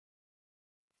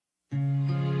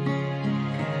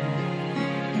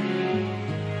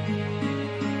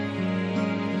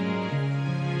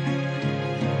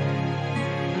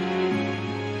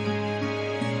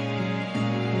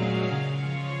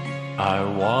I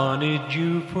wanted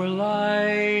you for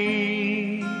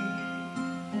life,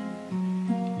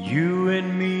 you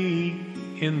and me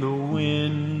in the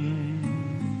wind.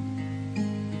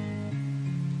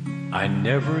 I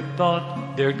never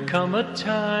thought there'd come a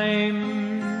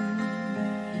time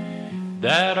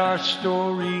that our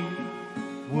story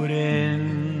would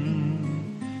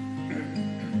end.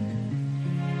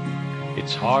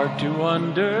 It's hard to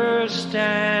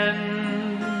understand,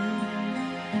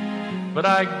 but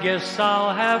I guess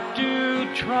I'll have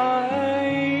to try.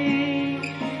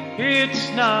 It's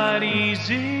not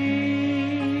easy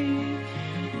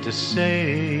to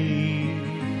say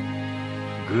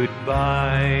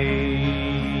goodbye.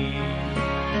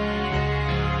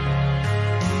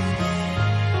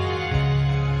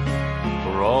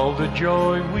 For all the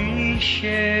joy we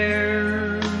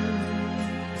shared,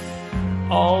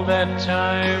 all that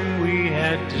time we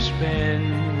had to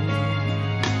spend.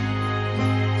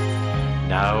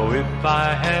 Now if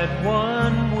I had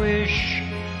one wish,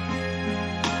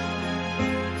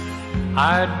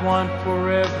 I'd want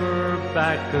forever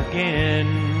back again,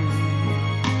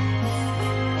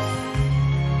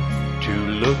 to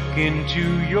look into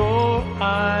your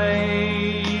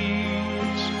eyes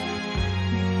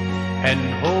and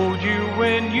hold you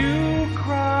when you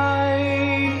cry.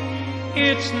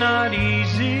 It's not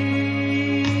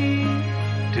easy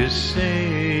to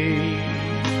say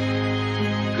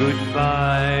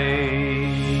goodbye.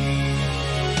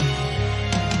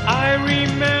 I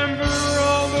remember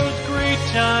all those great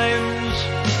times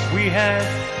we had,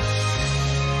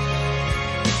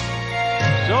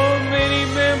 so many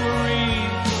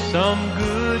memories, some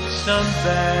good, some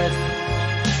bad.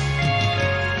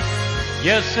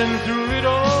 Yes, and through it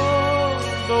all,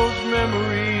 those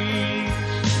memories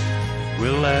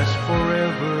will last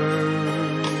forever.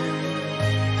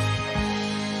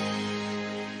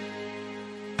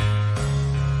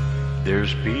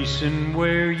 There's peace in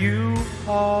where you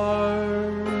are,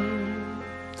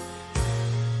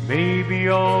 maybe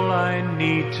all I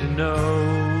need to know.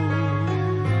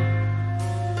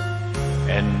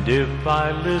 And if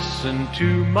I listen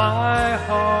to my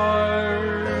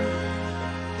heart,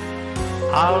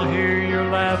 I'll hear your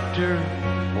laughter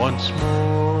once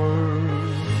more.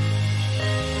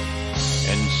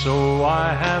 And so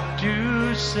I have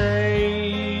to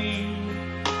say,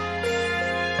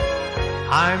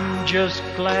 I'm just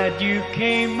glad you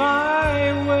came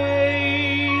my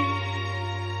way.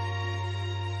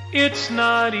 It's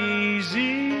not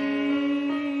easy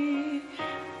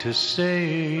to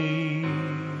say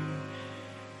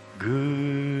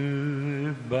goodbye.